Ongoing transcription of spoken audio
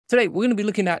Today, we're going to be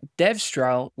looking at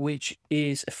Devstral, which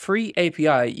is a free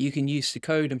API you can use to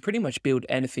code and pretty much build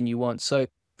anything you want. So,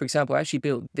 for example, I actually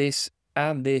built this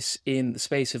and this in the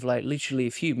space of like literally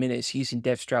a few minutes using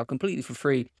Devstral completely for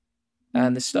free.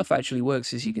 And the stuff actually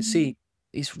works, as you can see.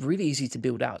 It's really easy to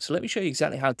build out. So let me show you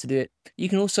exactly how to do it. You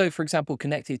can also, for example,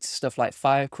 connect it to stuff like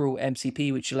Firecrawl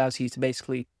MCP, which allows you to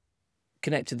basically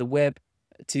connect to the web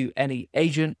to any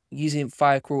agent using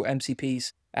Firecrawl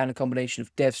MCPs and a combination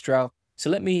of Devstral. So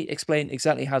let me explain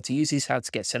exactly how to use this, how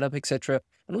to get set up, etc.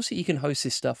 And also you can host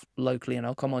this stuff locally, and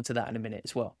I'll come on to that in a minute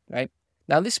as well, right?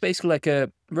 Now this is basically like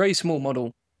a very small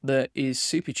model that is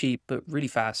super cheap, but really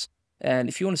fast. And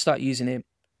if you want to start using it,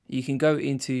 you can go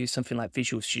into something like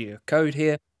Visual Studio Code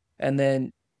here, and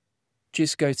then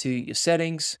just go to your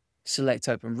settings, select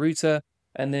Open Router,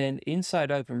 and then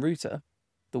inside Open Router,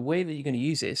 the way that you're going to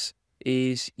use this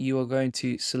is you are going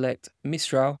to select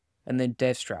Mistral and then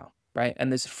Devstral, right?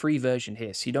 And there's a free version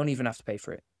here, so you don't even have to pay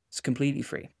for it. It's completely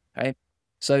free, right?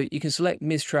 So you can select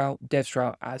Mistral,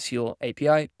 Devstral as your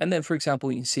API. And then, for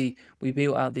example, you can see we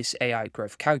built out this AI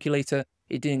growth calculator.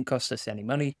 It didn't cost us any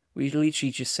money. We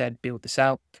literally just said, build this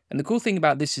out. And the cool thing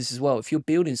about this is as well, if you're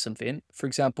building something, for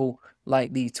example,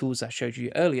 like the tools I showed you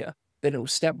earlier, then it will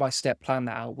step-by-step plan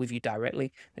that out with you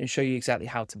directly and show you exactly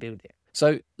how to build it.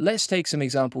 So let's take some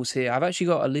examples here. I've actually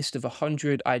got a list of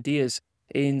 100 ideas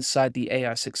inside the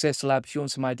AI Success Lab if you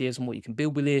want some ideas on what you can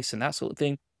build with this and that sort of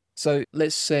thing. So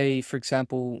let's say, for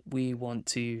example, we want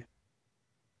to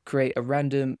create a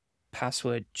random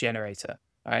password generator,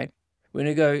 all right? We're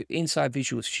going to go inside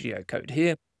Visual Studio Code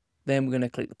here. Then we're going to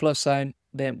click the plus sign.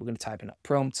 Then we're going to type in a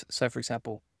prompt. So for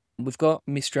example, we've got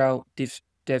Mistral,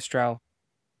 Devstral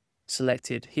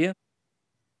selected here.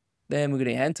 Then we're going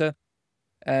to hit enter.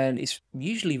 And it's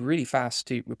usually really fast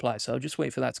to reply. So I'll just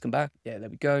wait for that to come back. Yeah, there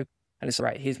we go. And it's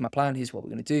right, here's my plan. Here's what we're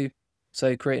going to do.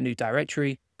 So create a new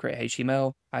directory, create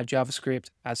HTML, add JavaScript,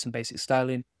 add some basic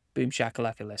styling, boom,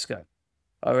 shakalaka, let's go.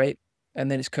 All right. And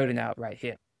then it's coding out right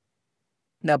here.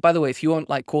 Now, by the way, if you want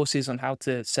like courses on how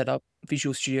to set up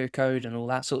Visual Studio Code and all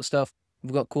that sort of stuff,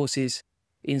 we've got courses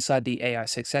inside the AI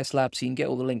Success Lab. So you can get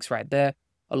all the links right there,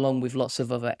 along with lots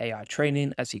of other AI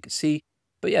training, as you can see.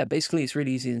 But yeah, basically it's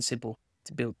really easy and simple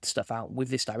to build stuff out with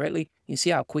this directly. You can see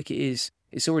how quick it is.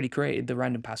 It's already created the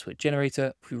random password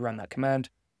generator. If we run that command,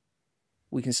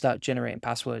 we can start generating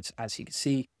passwords, as you can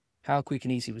see. How quick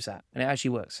and easy was that? And it actually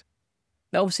works.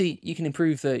 Now, obviously, you can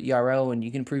improve the URL and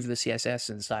you can improve the CSS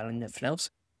and styling and everything else,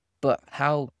 but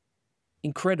how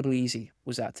incredibly easy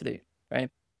was that to do, right?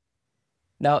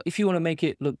 Now, if you want to make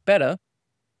it look better,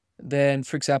 then,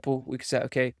 for example, we could say,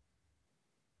 okay,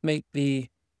 make the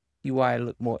UI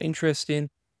look more interesting,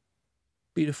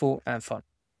 beautiful, and fun.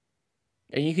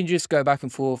 And you can just go back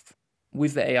and forth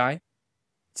with the AI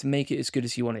to make it as good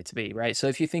as you want it to be, right? So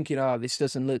if you're thinking, oh, this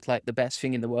doesn't look like the best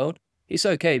thing in the world, it's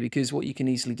okay, because what you can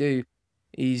easily do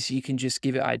is you can just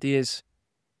give it ideas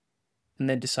and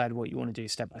then decide what you want to do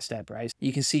step by step, right?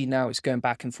 You can see now it's going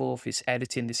back and forth, it's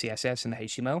editing the CSS and the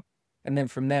HTML, and then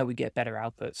from there we get better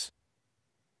outputs.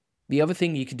 The other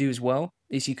thing you could do as well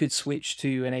is you could switch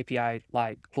to an API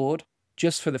like Claude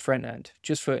just for the front end,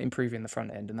 just for improving the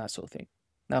front end and that sort of thing.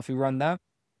 Now, if we run that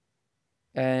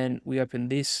and we open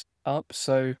this up,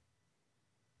 so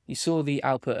you saw the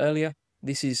output earlier.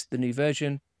 This is the new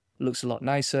version, looks a lot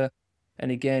nicer. And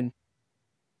again,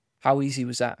 how easy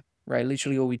was that, right?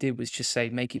 Literally all we did was just say,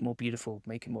 make it more beautiful,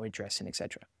 make it more interesting,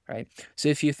 etc. Right? So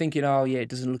if you're thinking, oh yeah, it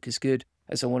doesn't look as good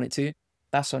as I want it to,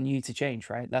 that's on you to change,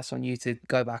 right? That's on you to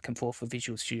go back and forth with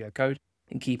Visual Studio Code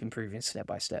and keep improving step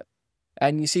by step.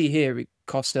 And you see here, it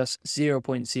cost us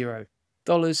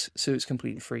 $0.0, so it's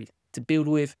completely free to build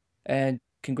with. And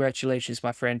congratulations,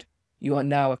 my friend. You are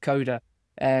now a coder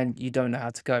and you don't know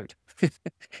how to code.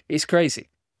 It's crazy.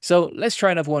 So let's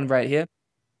try another one right here.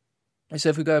 So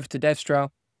if we go over to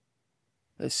Devstral,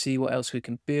 let's see what else we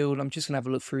can build. I'm just going to have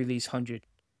a look through these 100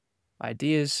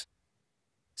 ideas.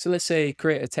 So let's say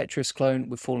create a Tetris clone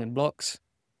with falling blocks.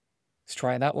 Let's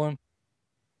try that one.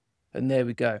 And there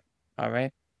we go. All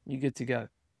right, you're good to go.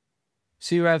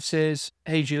 Surav says,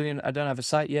 hey Julian, I don't have a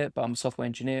site yet, but I'm a software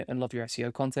engineer and love your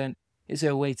SEO content. Is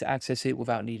there a way to access it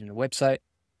without needing a website?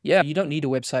 Yeah, you don't need a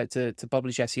website to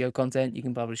publish SEO content. You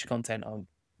can publish content on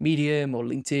Medium or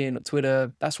LinkedIn or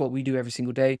Twitter. That's what we do every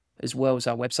single day, as well as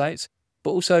our websites. But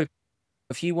also,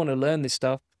 if you want to learn this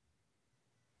stuff,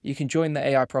 you can join the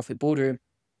AI Profit Boardroom.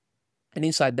 And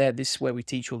inside there, this is where we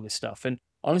teach all this stuff. And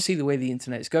honestly, the way the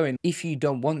internet is going, if you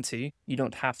don't want to, you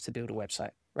don't have to build a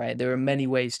website, right? There are many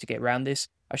ways to get around this.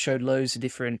 I showed loads of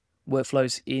different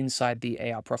workflows inside the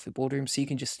AI Profit Boardroom. So you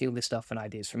can just steal this stuff and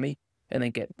ideas from me and then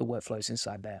get the workflows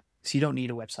inside there. So you don't need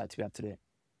a website to be able to do it.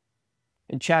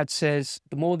 And Chad says,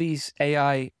 the more these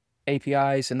AI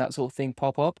APIs and that sort of thing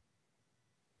pop up,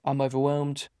 I'm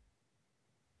overwhelmed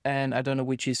and I don't know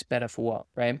which is better for what,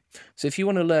 right? So if you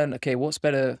want to learn, okay, what's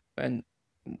better and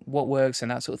what works and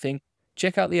that sort of thing,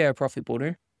 check out the AI Profit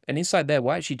Boardroom. And inside there,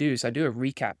 what I actually do is I do a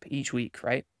recap each week,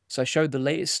 right? So I show the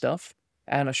latest stuff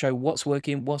and I show what's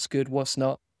working, what's good, what's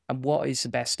not, and what is the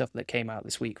best stuff that came out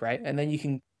this week, right? And then you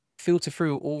can filter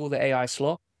through all the AI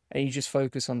slot and you just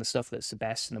focus on the stuff that's the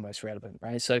best and the most relevant,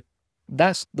 right? So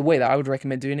that's the way that I would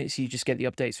recommend doing it. So you just get the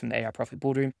updates from the AI Profit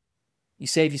Boardroom. You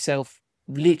save yourself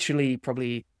literally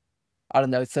probably, I don't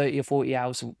know, 30 or 40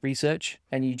 hours of research,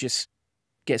 and you just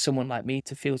get someone like me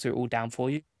to filter it all down for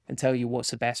you and tell you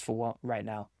what's the best for what right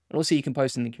now. And also you can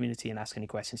post in the community and ask any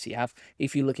questions you have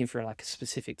if you're looking for like a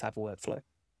specific type of workflow.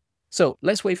 So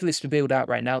let's wait for this to build out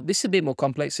right now. This is a bit more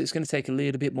complex, so it's going to take a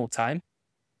little bit more time.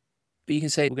 But you can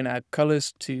say we're going to add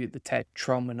colors to the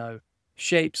tetromino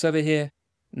shapes over here.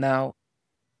 Now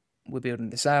we're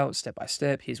building this out step by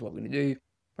step. Here's what we're going to do,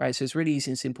 right? So it's really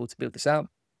easy and simple to build this out.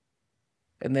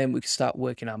 And then we can start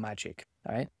working our magic,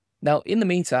 all right? Now, in the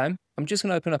meantime, I'm just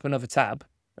going to open up another tab,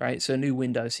 right? So a new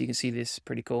window, so you can see this,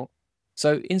 pretty cool.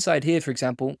 So inside here, for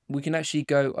example, we can actually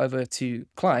go over to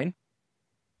Klein.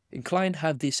 And Klein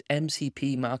have this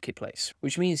MCP marketplace,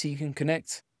 which means you can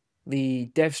connect the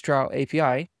Devstral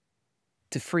API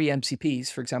to free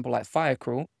MCPs, for example, like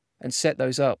Firecrawl, and set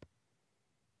those up.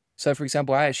 So for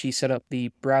example, I actually set up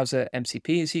the browser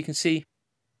MCP, as you can see,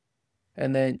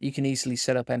 and then you can easily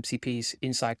set up MCPs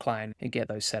inside Klein and get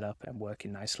those set up and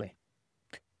working nicely.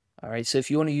 All right, so if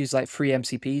you want to use like free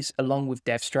MCPs along with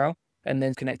Devstral and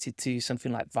then connect it to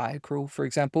something like Firecrawl, for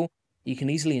example, you can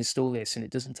easily install this and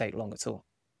it doesn't take long at all.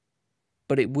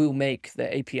 But it will make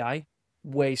the API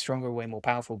way stronger, way more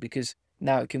powerful, because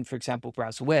now it can, for example,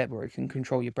 browse the web, or it can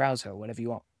control your browser or whatever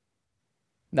you want.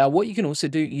 Now, what you can also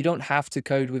do, you don't have to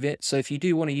code with it. So if you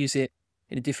do want to use it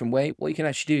in a different way, what you can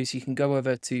actually do is you can go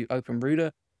over to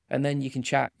OpenRouter and then you can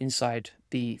chat inside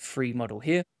the free model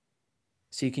here.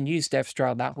 So you can use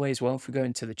Devstral that way as well. If we go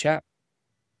into the chat,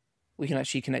 we can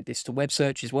actually connect this to web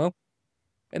search as well.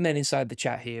 And then inside the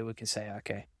chat here, we can say,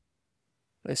 okay,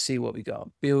 let's see what we got.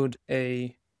 Build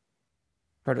a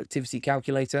productivity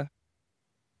calculator.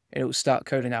 And it will start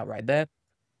coding out right there.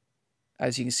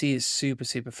 As you can see, it's super,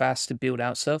 super fast to build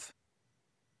out stuff.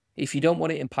 If you don't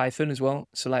want it in Python as well,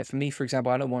 so like for me, for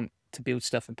example, I don't want to build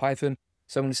stuff in Python.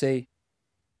 So I'm going to say,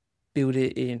 build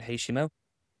it in HTML.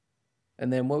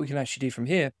 And then what we can actually do from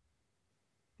here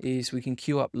is we can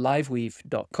queue up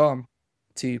liveweave.com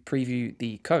to preview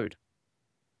the code.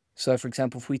 So for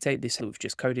example, if we take this that we've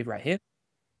just coded right here,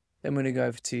 then we're going to go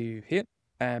over to here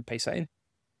and paste that in.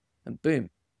 And boom,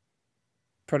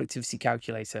 productivity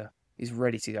calculator is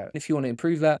ready to go. If you want to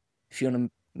improve that, if you want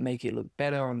to make it look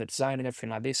better on the design and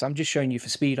everything like this, I'm just showing you for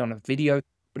speed on a video.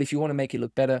 But if you want to make it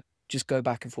look better, just go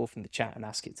back and forth in the chat and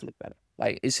ask it to look better.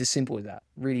 Like, it's as simple as that.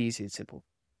 Really easy and simple.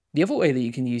 The other way that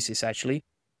you can use this actually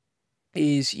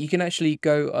is you can actually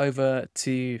go over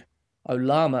to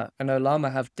Olama, and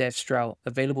Olama have Devstral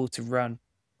available to run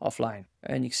offline.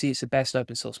 And you can see it's the best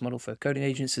open source model for coding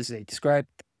agents, as they describe.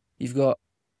 You've got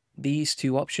these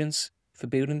two options for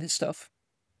building this stuff,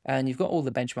 and you've got all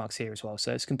the benchmarks here as well.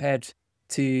 So it's compared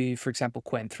to, for example,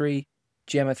 Qwen 3,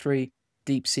 Gemma 3,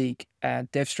 DeepSeek,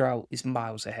 and Devstral is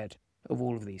miles ahead of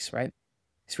all of these, right?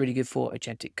 It's really good for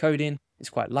agentic coding. It's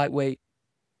quite lightweight.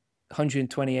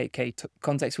 128K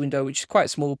context window, which is quite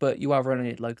small, but you are running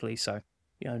it locally, so,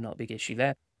 you know, not a big issue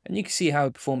there. And you can see how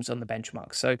it performs on the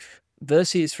benchmark. So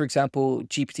versus, for example,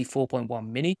 GPT 4.1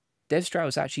 mini, Devstral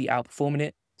is actually outperforming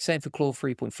it. Same for Claude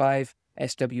 3.5,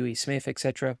 SWE Smith,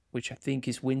 etc., which I think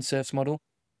is Windsurf's model.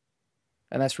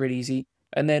 And that's really easy.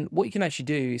 And then what you can actually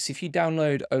do is if you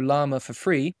download Olama for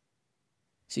free,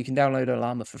 so you can download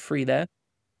Olama for free there,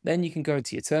 then you can go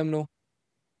to your terminal.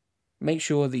 Make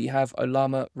sure that you have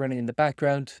Olama running in the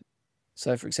background.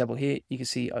 So for example, here you can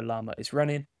see Olama is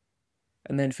running.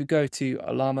 And then if we go to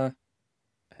Olama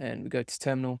and we go to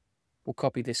terminal, we'll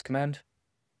copy this command,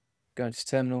 go into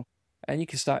terminal, and you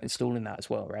can start installing that as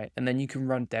well, right? And then you can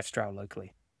run Devstral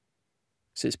locally.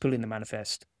 So it's pulling the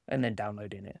manifest and then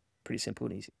downloading it. Pretty simple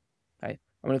and easy, right?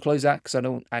 I'm going to close that because I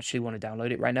don't actually want to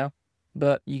download it right now,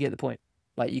 but you get the point.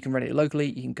 Like, you can run it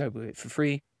locally, you can go with it for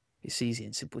free. It's easy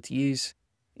and simple to use.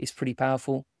 It's pretty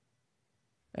powerful,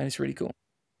 and it's really cool.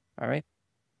 All right.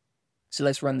 So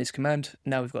let's run this command.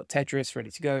 Now we've got Tetris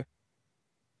ready to go,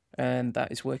 and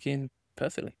that is working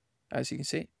perfectly, as you can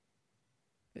see.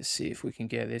 Let's see if we can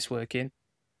get this working.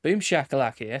 Boom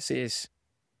shakalaka, yes it is.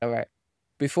 All right.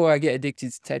 Before I get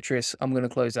addicted to Tetris, I'm going to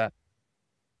close that.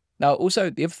 Now, also,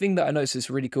 the other thing that I noticed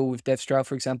is really cool with Devstral,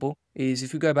 for example, is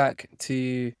if we go back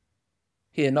to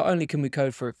here, not only can we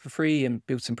code for it for free and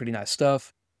build some pretty nice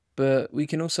stuff, but we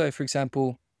can also, for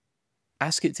example,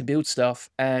 ask it to build stuff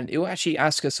and it will actually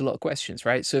ask us a lot of questions,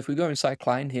 right? So if we go inside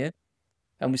client here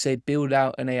and we say build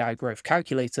out an AI growth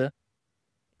calculator,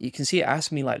 you can see it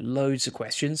asked me like loads of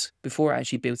questions before I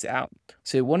actually built it out.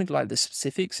 So it wanted like the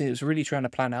specifics and it was really trying to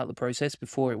plan out the process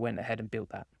before it went ahead and built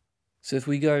that. So if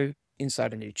we go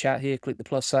inside a new chat here, click the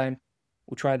plus sign,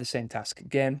 we'll try the same task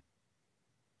again.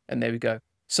 And there we go.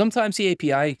 Sometimes the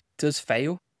API does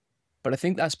fail, but I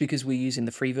think that's because we're using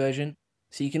the free version.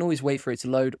 So you can always wait for it to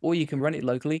load or you can run it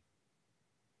locally.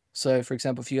 So for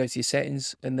example, if you go to your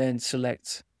settings and then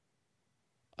select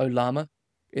Olama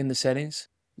in the settings,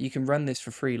 you can run this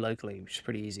for free locally, which is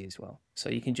pretty easy as well. So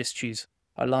you can just choose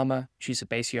Olama, choose a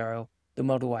base URL, the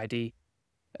model ID,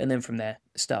 and then from there,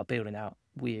 start building out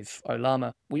with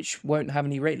Olama, which won't have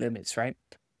any rate limits, right?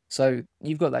 So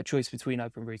you've got that choice between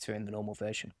OpenRouter and the normal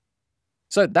version.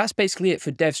 So that's basically it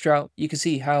for Devstral. You can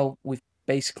see how we've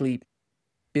basically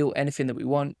built anything that we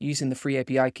want using the free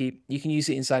API key. You can use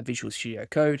it inside Visual Studio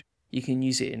Code. You can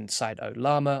use it inside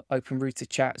Olama, OpenRouter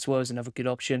Chat as well as another good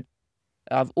option.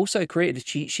 I've also created a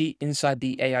cheat sheet inside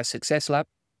the AI Success Lab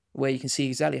where you can see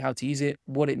exactly how to use it,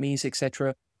 what it means,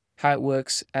 etc., how it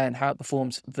works, and how it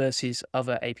performs versus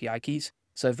other API keys.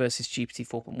 So versus GPT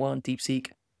 4.1,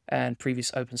 DeepSeek, and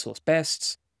previous open source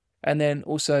bests. And then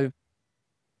also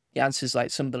it answers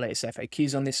like some of the latest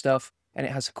FAQs on this stuff, and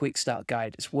it has a quick start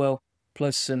guide as well,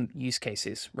 plus some use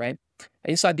cases, right?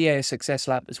 Inside the AI Success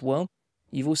Lab as well,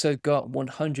 you've also got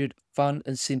 100 fun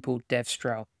and simple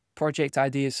Devstral project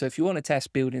ideas. So if you want to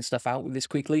test building stuff out with this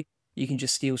quickly, you can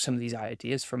just steal some of these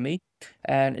ideas from me.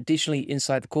 And additionally,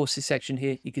 inside the courses section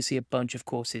here, you can see a bunch of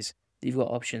courses. You've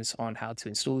got options on how to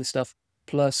install this stuff,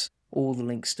 plus all the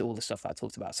links to all the stuff I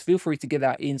talked about. So feel free to get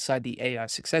that inside the AI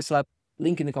Success Lab.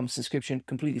 Link in the comments description,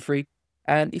 completely free.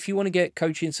 And if you want to get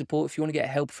coaching support, if you want to get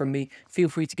help from me, feel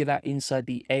free to get that inside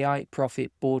the AI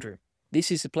Profit Boardroom. This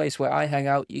is the place where I hang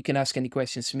out. You can ask any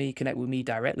questions to me, connect with me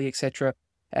directly, etc.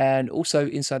 And also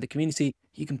inside the community,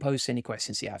 you can post any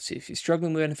questions you have. So if you're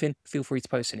struggling with anything, feel free to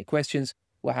post any questions.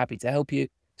 We're happy to help you.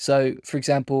 So for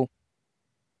example,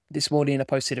 this morning I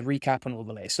posted a recap on all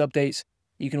the latest updates.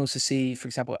 You can also see, for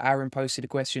example, Aaron posted a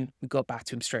question. We got back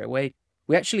to him straight away.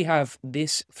 We actually have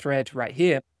this thread right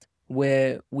here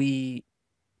where we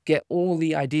get all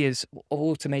the ideas,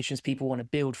 all automations people want to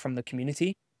build from the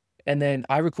community. And then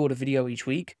I record a video each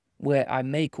week where I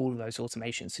make all of those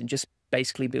automations and just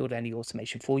basically build any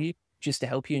automation for you just to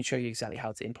help you and show you exactly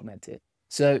how to implement it.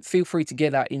 So feel free to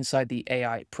get that inside the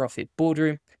AI Profit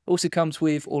Boardroom. Also comes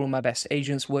with all of my best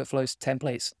agents, workflows,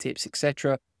 templates, tips,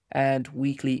 etc. and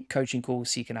weekly coaching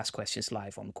calls so you can ask questions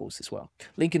live on the calls as well.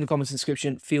 Link in the comments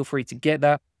description. Feel free to get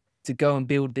that, to go and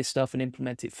build this stuff and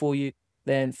implement it for you.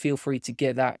 Then feel free to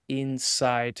get that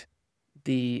inside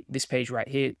this page right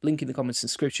here. Link in the comments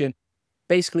description.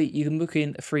 Basically, you can book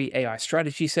in a free AI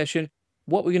strategy session.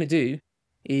 What we're going to do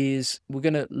is we're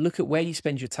going to look at where you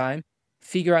spend your time,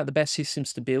 figure out the best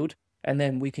systems to build, and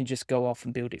then we can just go off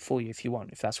and build it for you if you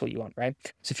want, if that's what you want, right?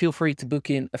 So feel free to book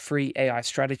in a free AI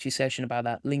strategy session about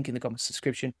that. Link in the comments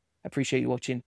description. I appreciate you watching.